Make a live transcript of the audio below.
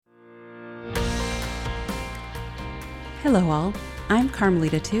Hello, all. I'm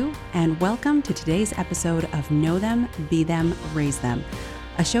Carmelita too, and welcome to today's episode of Know Them, Be Them, Raise Them,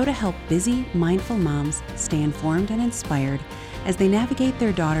 a show to help busy, mindful moms stay informed and inspired as they navigate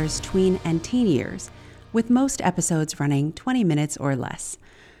their daughters' tween and teen years, with most episodes running 20 minutes or less.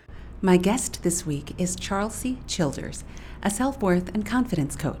 My guest this week is Charlsie Childers, a self-worth and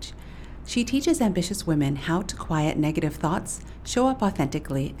confidence coach. She teaches ambitious women how to quiet negative thoughts, show up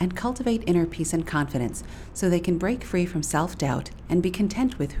authentically, and cultivate inner peace and confidence so they can break free from self-doubt and be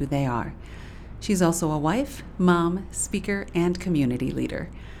content with who they are. She's also a wife, mom, speaker, and community leader.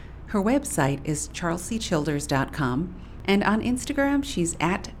 Her website is charlsiechilders.com, and on Instagram, she's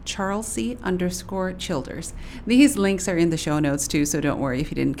at Charlsie_Childers. These links are in the show notes too, so don't worry if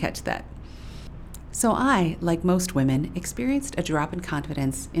you didn't catch that. So I, like most women, experienced a drop in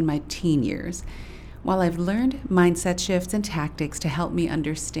confidence in my teen years. While I've learned mindset shifts and tactics to help me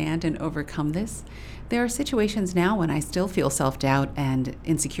understand and overcome this, there are situations now when I still feel self-doubt and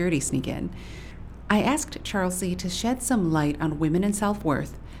insecurity sneak in. I asked Charlsie to shed some light on women and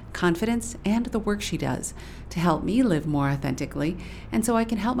self-worth, confidence, and the work she does to help me live more authentically, and so I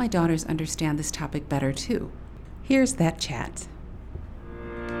can help my daughters understand this topic better too. Here's that chat.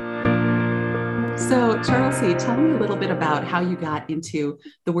 So, Charlsie, tell me a little bit about how you got into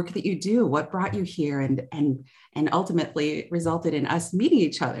the work that you do, what brought you here, and ultimately resulted in us meeting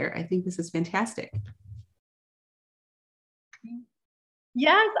each other. I think this is fantastic.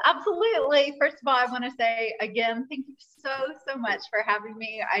 Yes, absolutely. First of all, I want to say again, thank you so much for having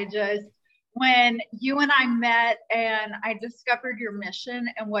me. When you and I met and I discovered your mission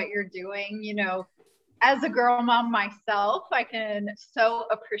and what you're doing, as a girl mom myself, I can so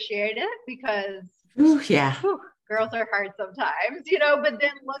appreciate it because girls are hard sometimes, but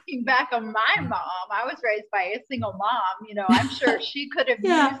then looking back on my mom, I was raised by a single mom, I'm sure she could have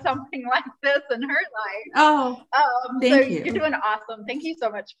used something like this in her life. Oh, thank you. You're doing awesome. Thank you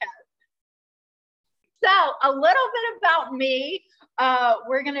so much, Kat. So a little bit about me.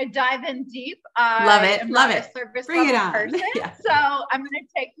 We're going to dive in deep. Love it. Bring it on. Yeah. So I'm going to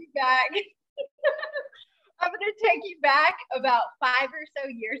take you back. I'm going to take you back about 5 or so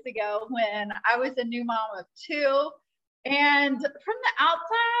years ago when I was a new mom of 2. And from the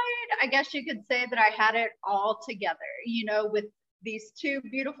outside, I guess you could say that I had it all together, with these 2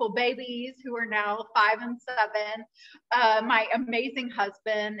 beautiful babies who are now 5 and 7, my amazing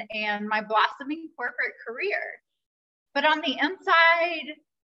husband, and my blossoming corporate career. But on the inside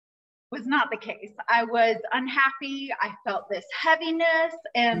was not the case. I was unhappy. I felt this heaviness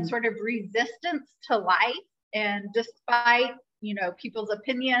and sort of resistance to life. And despite, people's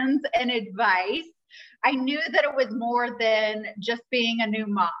opinions and advice, I knew that it was more than just being a new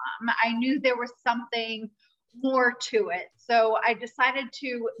mom. I knew there was something more to it. So I decided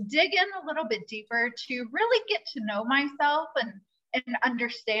to dig in a little bit deeper to really get to know myself and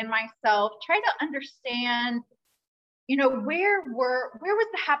understand myself, try to understand, where was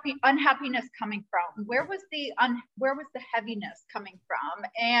the unhappiness coming from? Where was the heaviness coming from?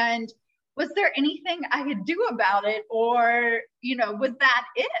 And was there anything I could do about it? Or, was that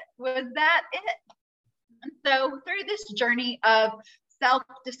it? And so through this journey of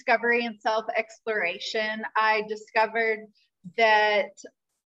self-discovery and self-exploration, I discovered that,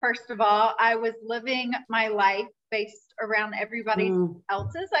 first of all, I was living my life based around everybody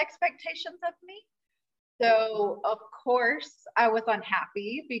else's expectations of me. So, of course, I was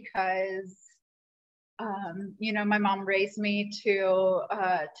unhappy because, my mom raised me to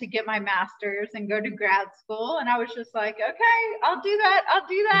get my master's and go to grad school. And I was just like, okay, I'll do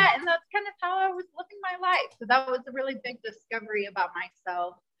that. And that's kind of how I was living my life. So that was a really big discovery about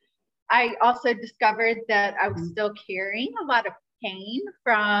myself. I also discovered that I was still carrying a lot of pain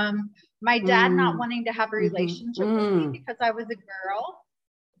from my dad not wanting to have a relationship with me because I was a girl.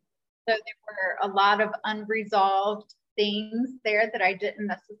 So there were a lot of unresolved things there that I didn't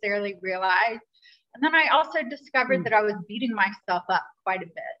necessarily realize. And then I also discovered that I was beating myself up quite a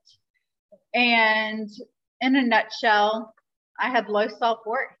bit. And in a nutshell, I had low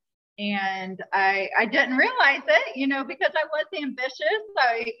self-worth. And I didn't realize it, because I was ambitious.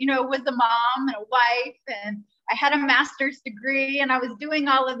 I, was a mom and a wife, and I had a master's degree, and I was doing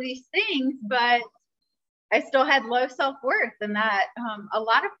all of these things, but I still had low self-worth. And that a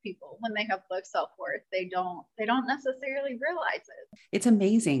lot of people, when they have low self-worth, they don't necessarily realize it. It's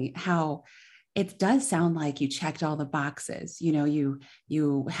amazing how it does sound like you checked all the boxes. You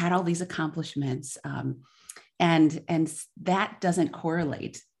had all these accomplishments, and that doesn't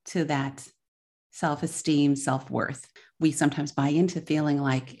correlate to that self-esteem, self-worth. We sometimes buy into feeling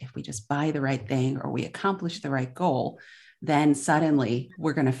like if we just buy the right thing or we accomplish the right goal, then suddenly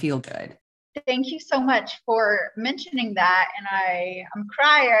we're going to feel good. thank you so much for mentioning that. And I'm a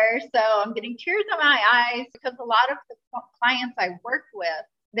crier, so I'm getting tears in my eyes because a lot of the clients I work with,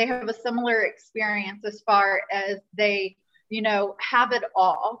 they have a similar experience as far as they, have it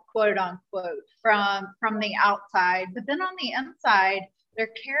all, quote unquote, from the outside. But then on the inside, they're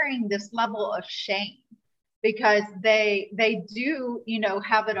carrying this level of shame because they do,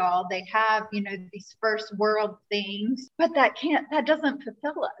 have it all. They have, these first world things, but that doesn't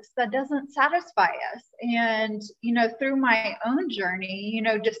fulfill us. That doesn't satisfy us. And, through my own journey,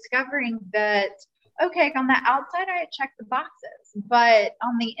 discovering that, okay, on the outside, I checked the boxes, but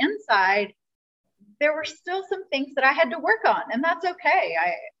on the inside, there were still some things that I had to work on, and that's okay.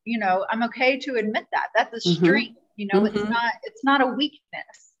 I'm okay to admit that. That's a strength. It's not a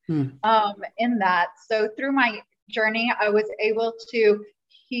weakness. In that. So through my journey, I was able to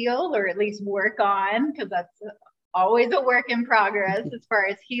heal, or at least work on, because that's always a work in progress as far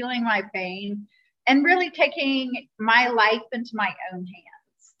as healing my pain and really taking my life into my own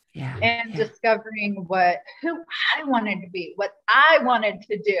hands and discovering who I wanted to be, what I wanted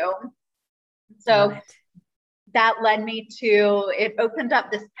to do. So that led me to, it opened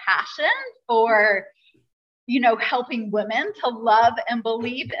up this passion for helping women to love and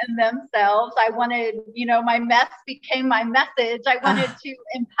believe in themselves. I wanted, my mess became my message. I wanted to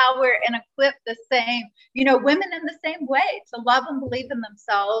empower and equip the same, women in the same way to love and believe in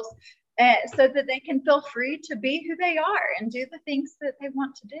themselves, so that they can feel free to be who they are and do the things that they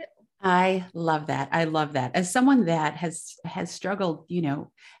want to do. I love that. I love that. As someone that has struggled,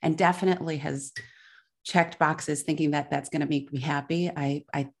 and definitely has checked boxes thinking that that's going to make me happy.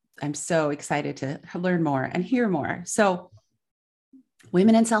 I'm so excited to learn more and hear more. So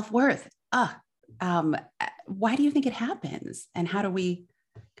women and self-worth. Why do you think it happens? And how do we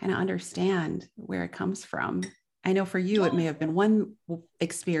kind of understand where it comes from? I know for you, it may have been one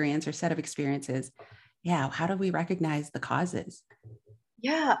experience or set of experiences. Yeah. How do we recognize the causes?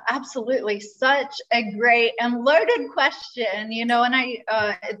 Yeah, absolutely. Such a great and loaded question, and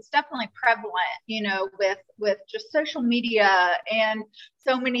it's definitely prevalent, with just social media and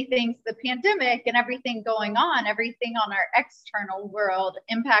so many things, the pandemic and everything going on, everything on our external world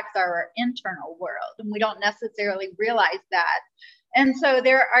impacts our internal world. And we don't necessarily realize that. And so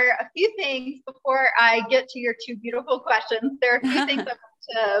there are a few things before I get to your two beautiful questions. There are a few things I want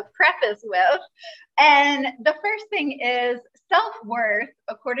to preface with. And the first thing is self-worth.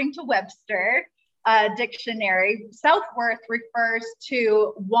 According to Webster dictionary, self-worth refers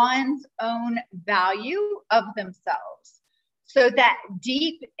to one's own value of themselves. So that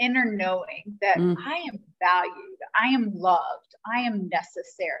deep inner knowing that I am valued, I am loved, I am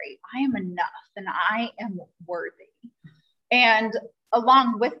necessary, I am enough, and I am worthy. And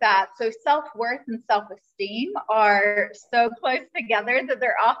along with that, so self-worth and self-esteem are so close together that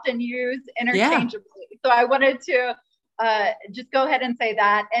they're often used interchangeably. Yeah. So I wanted to just go ahead and say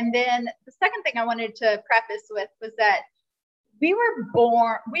that. And then the second thing I wanted to preface with was that we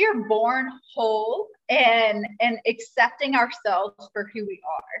are born whole and accepting ourselves for who we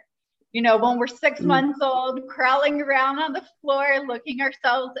are. When we're 6 months old, crawling around on the floor, looking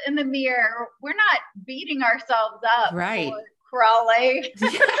ourselves in the mirror, we're not beating ourselves up. Right. For crawling.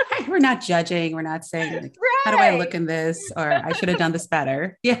 We're not judging. We're not saying, how do I look in this? Or I should have done this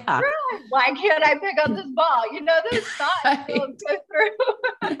better. Yeah. Right. Why can't I pick up this ball? Those thoughts don't go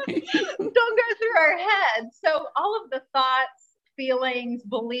through our heads. So all of the thoughts, feelings,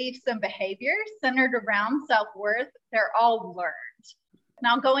 beliefs, and behaviors centered around self-worth, they're all learned.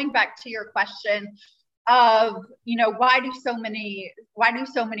 Now, going back to your question of, why do so many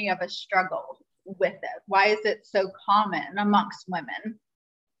of us struggle with it? Why is it so common amongst women?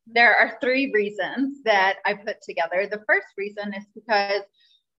 There are 3 reasons that I put together. The first reason is because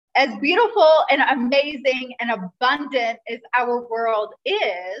as beautiful and amazing and abundant as our world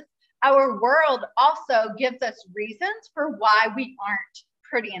is, our world also gives us reasons for why we aren't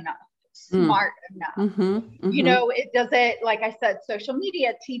pretty enough, smart enough. It doesn't, like I said, social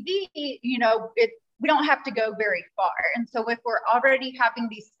media, TV, we don't have to go very far. And so if we're already having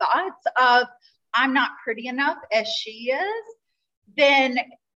these thoughts of, I'm not pretty enough as she is, then,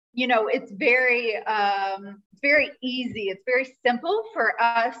 it's very easy. It's very simple for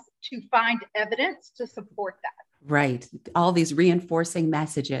us to find evidence to support that. Right. All these reinforcing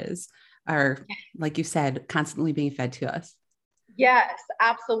messages are, like you said, constantly being fed to us. Yes,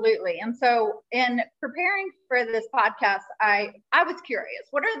 absolutely. And so in preparing for this podcast, I was curious,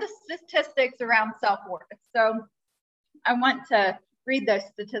 what are the statistics around self-worth? So I want to read those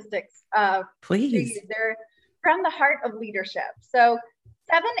statistics. Please. They're from the Heart of Leadership. So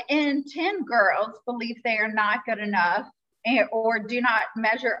 7 in 10 girls believe they are not good enough or do not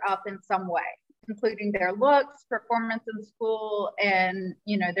measure up in some way, including their looks, performance in school, and,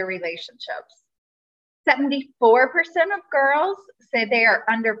 their relationships. 74% of girls say they are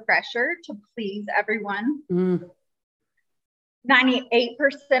under pressure to please everyone.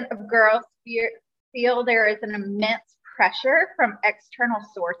 98% of girls feel there is an immense pressure from external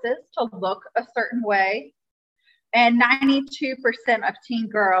sources to look a certain way. And 92% of teen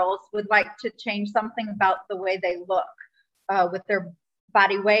girls would like to change something about the way they look, with their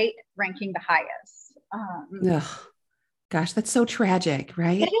body weight ranking the highest. Gosh, that's so tragic,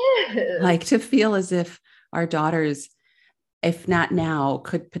 right? It is. Like, to feel as if our daughters, if not now,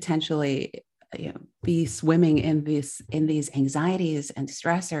 could potentially be swimming in these anxieties and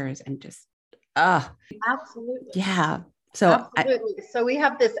stressors and just, absolutely. Yeah. So absolutely. So we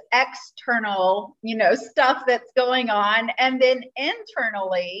have this external, stuff that's going on, and then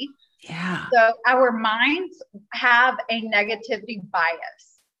internally, so our minds have a negativity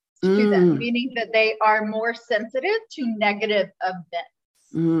bias to them, meaning that they are more sensitive to negative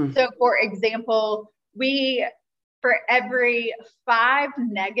events. So, for example, for every 5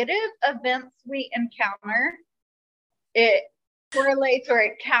 negative events we encounter, it correlates or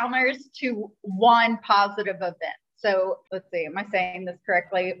it counters to 1 positive event. So let's see, am I saying this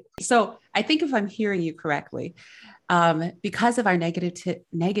correctly? So I think if I'm hearing you correctly, because of our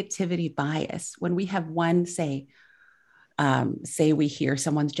negativity bias, when we have one, say we hear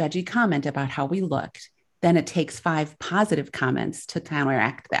someone's judgy comment about how we looked, then it takes 5 positive comments to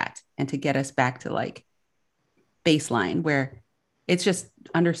counteract that and to get us back to like baseline, where it's just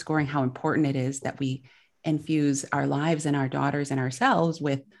underscoring how important it is that we infuse our lives and our daughters and ourselves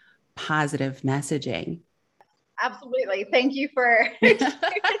with positive messaging. Absolutely. Thank you for,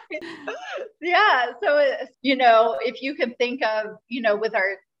 yeah. So, if you can think of, with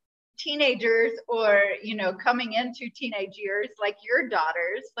our teenagers or, coming into teenage years, like your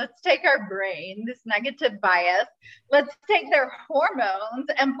daughters, let's take our brain, this negative bias, let's take their hormones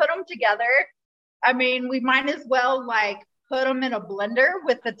and put them together. I mean, we might as well put them in a blender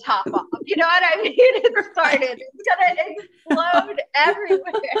with the top off. You know what I mean? It's going to explode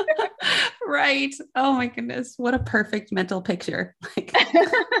everywhere. Right. Oh my goodness. What a perfect mental picture. And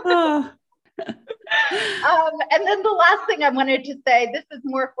then the last thing I wanted to say, this is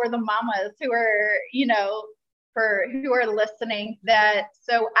more for the mamas who are, who are listening, that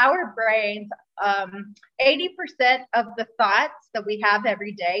so our brains, 80% of the thoughts that we have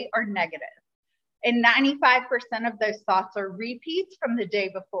every day are negative. And 95% of those thoughts are repeats from the day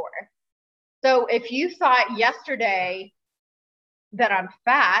before. So if you thought yesterday that I'm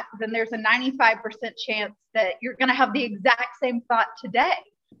fat, then there's a 95% chance that you're going to have the exact same thought today.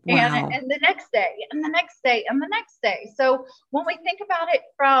 Wow. And the next day, and the next day, and the next day. So when we think about it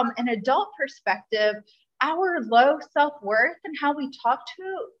from an adult perspective, our low self-worth and how we talk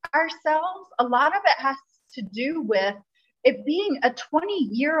to ourselves, a lot of it has to do with it being a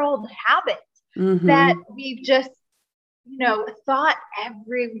 20-year-old habit. That we've just, thought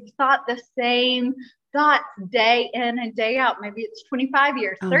the same thoughts day in and day out. Maybe it's 25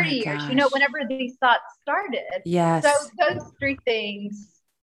 years, 30 years, whenever these thoughts started. Yes. So those 3 things,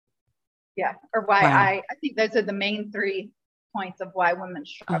 or why I think those are the main 3 points of why women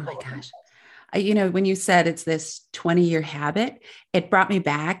struggle. Oh my gosh. When you said it's this 20-year habit, it brought me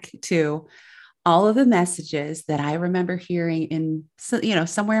back to all of the messages that I remember hearing in,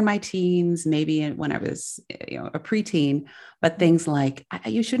 somewhere in my teens, maybe when I was, a preteen, but things like,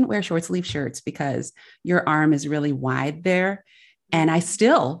 you shouldn't wear short sleeve shirts because your arm is really wide there. And I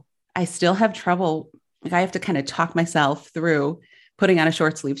still have trouble. Like, I have to kind of talk myself through putting on a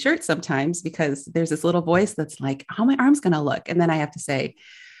short sleeve shirt sometimes, because there's this little voice that's like, how my arm's going to look. And then I have to say,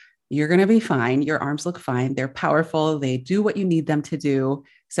 you're going to be fine. Your arms look fine. They're powerful. They do what you need them to do.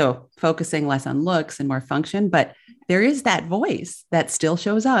 So focusing less on looks and more function, but there is that voice that still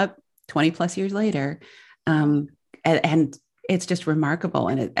shows up 20 plus years later. And it's just remarkable.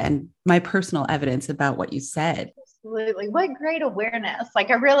 And my personal evidence about what you said. Absolutely. What great awareness. I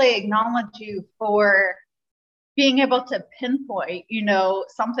really acknowledge you for being able to pinpoint,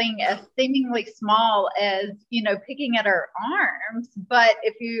 something as seemingly small as, picking at our arms. But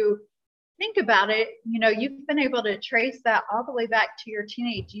if you think about it, you've been able to trace that all the way back to your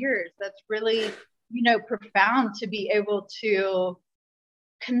teenage years. That's really, profound to be able to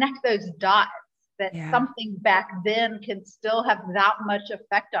connect those dots, that something back then can still have that much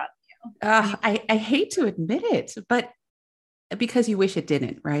effect on you. I hate to admit it, but because you wish it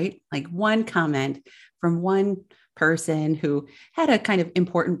didn't, right? Like one comment from one person who had a kind of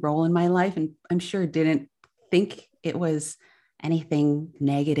important role in my life, and I'm sure didn't think it was anything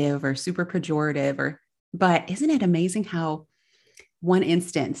negative or super pejorative, or But isn't it amazing how one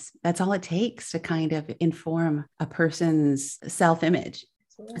instance, that's all it takes to kind of inform a person's self-image?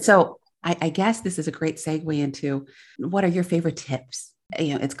 So I guess this is a great segue into what are your favorite tips?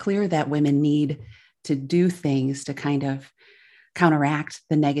 It's clear that women need to do things to kind of counteract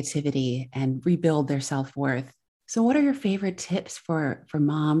the negativity and rebuild their self-worth. So what are your favorite tips for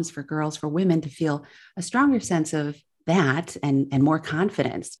moms, for girls, for women to feel a stronger sense of that and more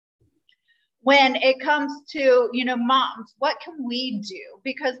confidence? When it comes to, moms, what can we do?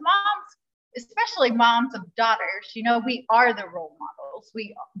 Because moms, especially moms of daughters, we are the role models.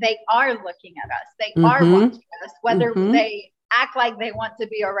 They are looking at us. They are watching us, whether they act like they want to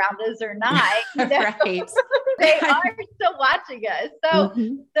be around us or not. Right. They are still watching us. So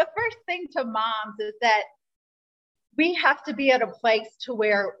the first thing to moms is that we have to be at a place to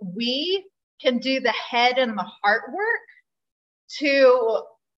where we can do the head and the heart work to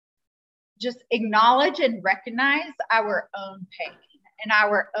just acknowledge and recognize our own pain and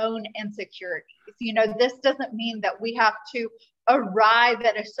our own insecurities. This doesn't mean that we have to arrive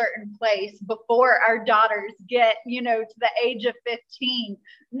at a certain place before our daughters get, to the age of 15.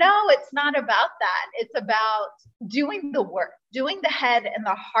 No, it's not about that. It's about doing the work, doing the head and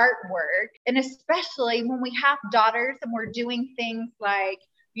the heart work. And especially when we have daughters and we're doing things like,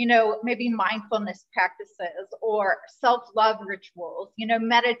 maybe mindfulness practices or self-love rituals,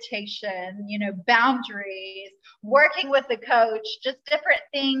 meditation, boundaries, working with a coach, just different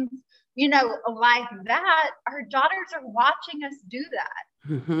things, like that. Our daughters are watching us do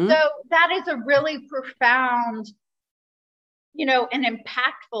that. So that is a really profound, an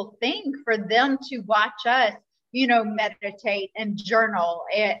impactful thing for them to watch us, meditate and journal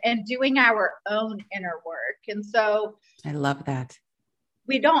and doing our own inner work. And so I love that.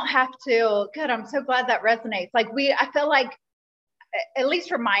 We don't have to, good, I'm so glad that resonates. I feel like, at least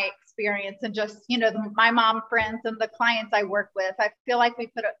from my experience and just, my mom friends and the clients I work with, I feel like we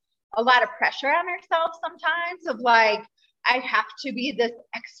put a lot of pressure on ourselves sometimes of I have to be this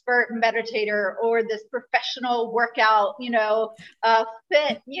expert meditator or this professional workout,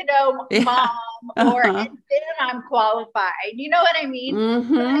 fit, mom, or and then I'm qualified. You know what I mean?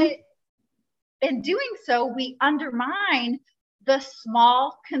 But in doing so, we undermine the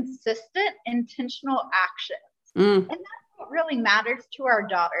small, consistent, intentional actions. And that's what really matters to our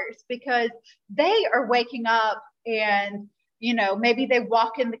daughters, because they are waking up and, maybe they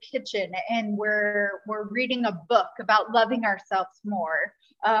walk in the kitchen and we're reading a book about loving ourselves more.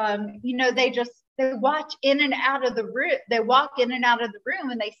 They watch in and out of the room. They walk in and out of the room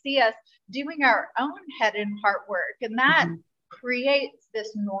and they see us doing our own head and heart work. And that creates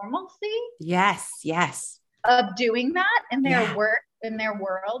this normalcy. Yes. Of doing that in their work, in their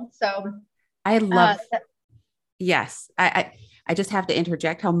world. So I love yes. I just have to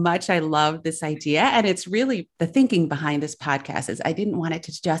interject how much I love this idea. And it's really the thinking behind this podcast is I didn't want it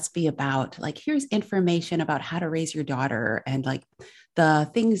to just be about here's information about how to raise your daughter and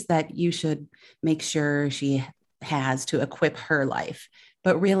the things that you should make sure she has to equip her life,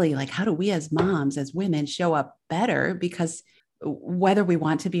 but really how do we as moms, as women show up better? Because whether we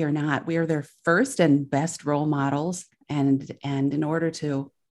want to be or not, we are their first and best role models. And in order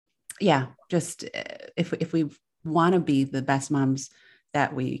to, just if we want to be the best moms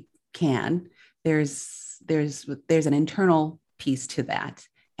that we can, there's an internal piece to that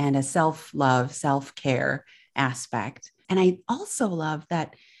and a self-love, self-care aspect. And I also love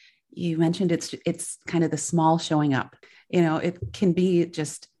that you mentioned it's kind of the small showing up. It can be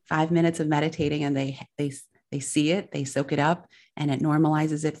just 5 minutes of meditating and they see it, they soak it up, and it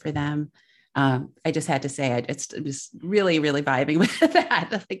normalizes it for them. I just had to say, it's just really, really vibing with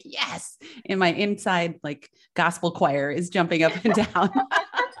that. Yes, in my inside, gospel choir is jumping up and down. I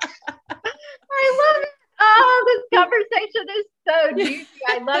love it. Oh, this conversation is so juicy.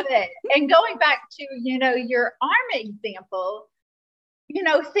 I love it. And going back to, your arm example,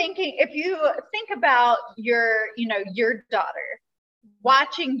 thinking, if you think about your daughter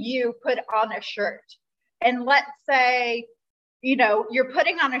watching you put on a shirt, and let's say, you're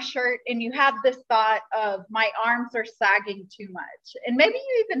putting on a shirt and you have this thought of my arms are sagging too much. And maybe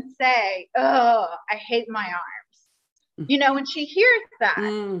you even say, oh, I hate my arms, and she hears that.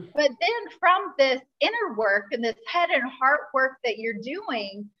 But then from this inner work and this head and heart work that you're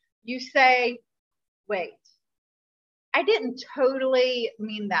doing, you say, wait, I didn't totally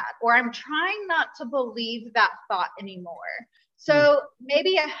mean that, or I'm trying not to believe that thought anymore. So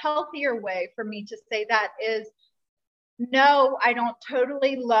maybe a healthier way for me to say that is, no, I don't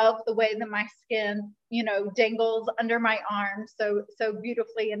totally love the way that my skin, dangles under my arms so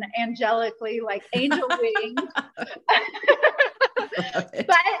beautifully and angelically, like angel wings.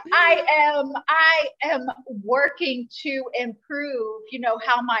 I am working to improve,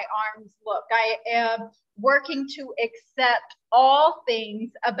 how my arms look. I am working to accept all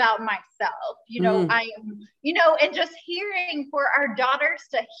things about myself. I am, and just hearing for our daughters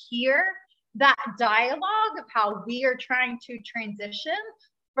to hear that dialogue of how we are trying to transition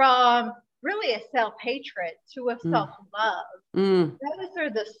from really a self-hatred to a self-love.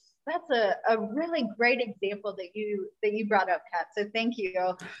 That's a really great example that you brought up, Kat. So thank you.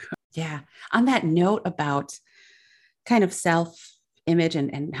 Yeah. On that note about kind of self-image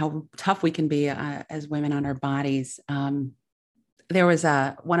and how tough we can be as women on our bodies. There was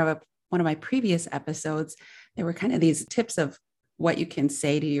one of my previous episodes. There were kind of these tips of what you can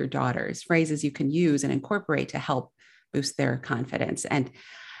say to your daughters, phrases you can use and incorporate to help boost their confidence. And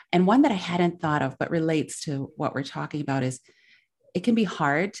one that I hadn't thought of, but relates to what we're talking about, is it can be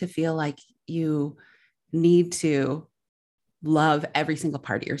hard to feel like you need to love every single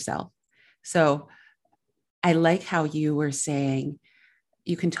part of yourself. So I like how you were saying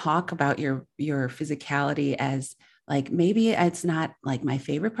you can talk about your physicality as like, maybe it's not like my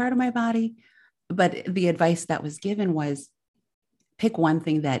favorite part of my body, but the advice that was given was pick one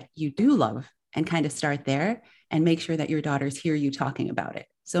thing that you do love and kind of start there and make sure that your daughters hear you talking about it.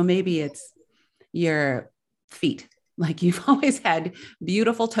 So maybe it's your feet. Like you've always had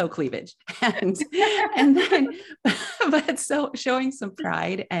beautiful toe cleavage and then, but so showing some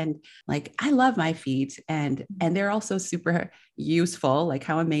pride and like, I love my feet and they're also super useful. Like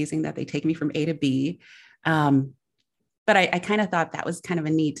how amazing that they take me from A to B. But I kind of thought that was kind of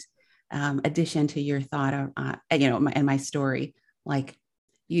a neat addition to your thought of, and my story. Like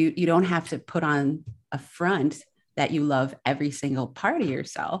you don't have to put on a front that you love every single part of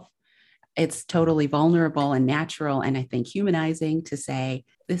yourself. It's totally vulnerable and natural. And I think humanizing to say,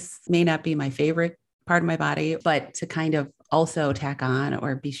 this may not be my favorite part of my body, but to kind of also tack on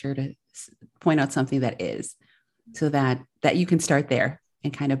or be sure to point out something that is, so that you can start there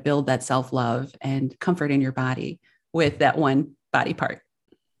and kind of build that self-love and comfort in your body with that one body part.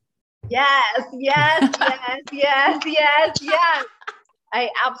 Yes. I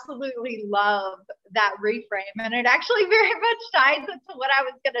absolutely love that reframe. And it actually very much ties into what I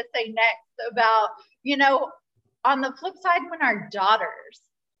was going to say next about, on the flip side, when our daughters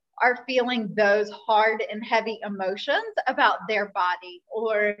are feeling those hard and heavy emotions about their body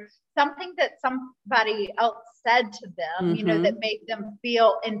or something that somebody else said to them, that made them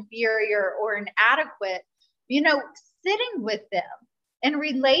feel inferior or inadequate, sitting with them and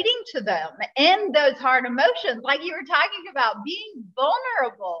relating to them in those hard emotions, like you were talking about, being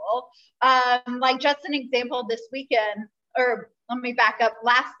vulnerable. Like just an example this weekend, or let me back up.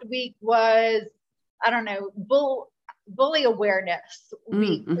 Last week was, I don't know, bully awareness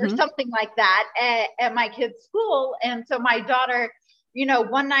week or something like that at my kid's school. And so my daughter,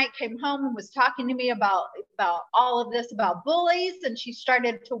 one night came home and was talking to me about all of this, about bullies. And she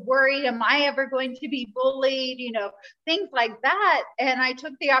started to worry, am I ever going to be bullied? Things like that. And I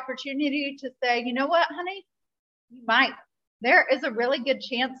took the opportunity to say, you know what, honey, you might. There is a really good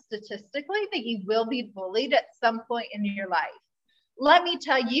chance statistically that you will be bullied at some point in your life. Let me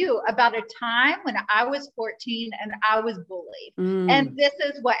tell you about a time when I was 14 and I was bullied. And this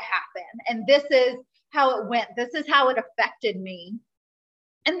is what happened. And this is how it went. This is how it affected me.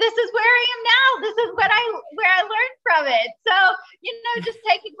 And this is where I am now. This is where I learned from it. So, just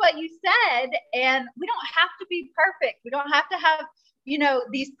taking what you said, and we don't have to be perfect. We don't have to have,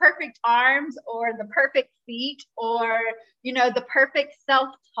 these perfect arms or the perfect feet or, the perfect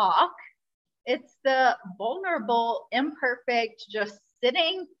self-talk. It's the vulnerable, imperfect, just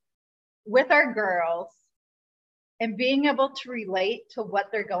sitting with our girls and being able to relate to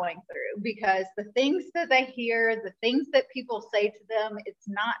what they're going through, because the things that they hear, the things that people say to them, it's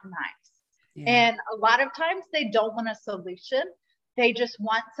not nice. Yeah. And a lot of times they don't want a solution. They just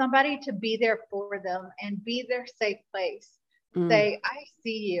want somebody to be there for them and be their safe place. Say, I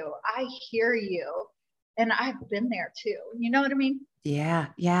see you, I hear you, and I've been there too. You know what I mean? Yeah.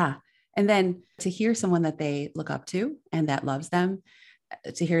 Yeah. And then to hear someone that they look up to and that loves them,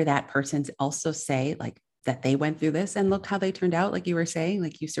 to hear that person also say like that they went through this and look how they turned out. Like you were saying,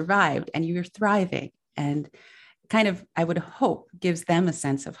 like you survived and you're thriving, and kind of, I would hope, gives them a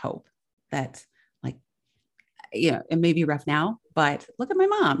sense of hope that like, it may be rough now, but look at my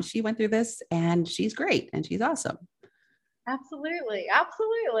mom. She went through this and she's great and she's awesome. Absolutely.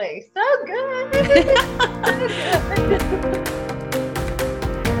 Absolutely. So good.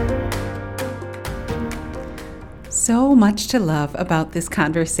 So much to love about this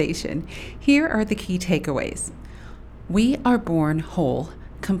conversation. Here are the key takeaways. We are born whole,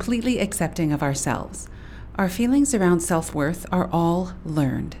 completely accepting of ourselves. Our feelings around self-worth are all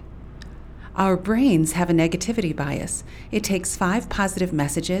learned. Our brains have a negativity bias. It takes 5 positive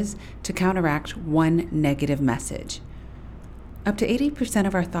messages to counteract 1 negative message. Up to 80%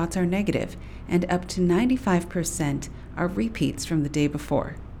 of our thoughts are negative, and up to 95% are repeats from the day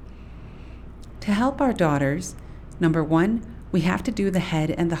before. To help our daughters, number 1, we have to do the head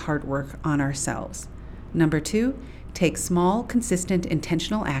and the heart work on ourselves. Number 2, take small, consistent,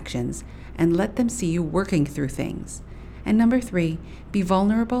 intentional actions and let them see you working through things. And number 3, be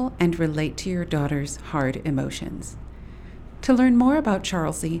vulnerable and relate to your daughter's hard emotions. To learn more about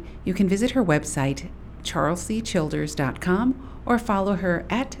Charlsie, you can visit her website, charlsiechilders.com, or follow her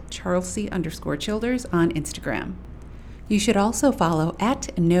at Charlsie_Childers on Instagram. You should also follow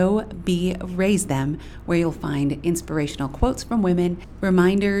at Know, Be, Raise Them, where you'll find inspirational quotes from women,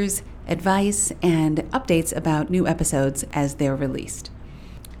 reminders, advice, and updates about new episodes as they're released.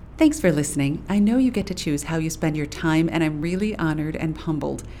 Thanks for listening. I know you get to choose how you spend your time, and I'm really honored and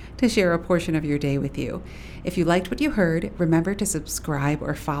humbled to share a portion of your day with you. If you liked what you heard, remember to subscribe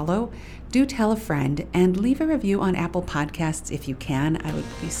or follow. Do tell a friend and leave a review on Apple Podcasts if you can. I would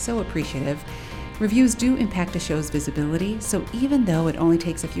be so appreciative. Reviews do impact a show's visibility, so even though it only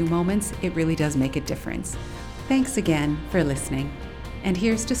takes a few moments, it really does make a difference. Thanks again for listening. And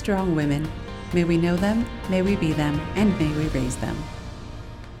here's to strong women. May we know them, may we be them, and may we raise them.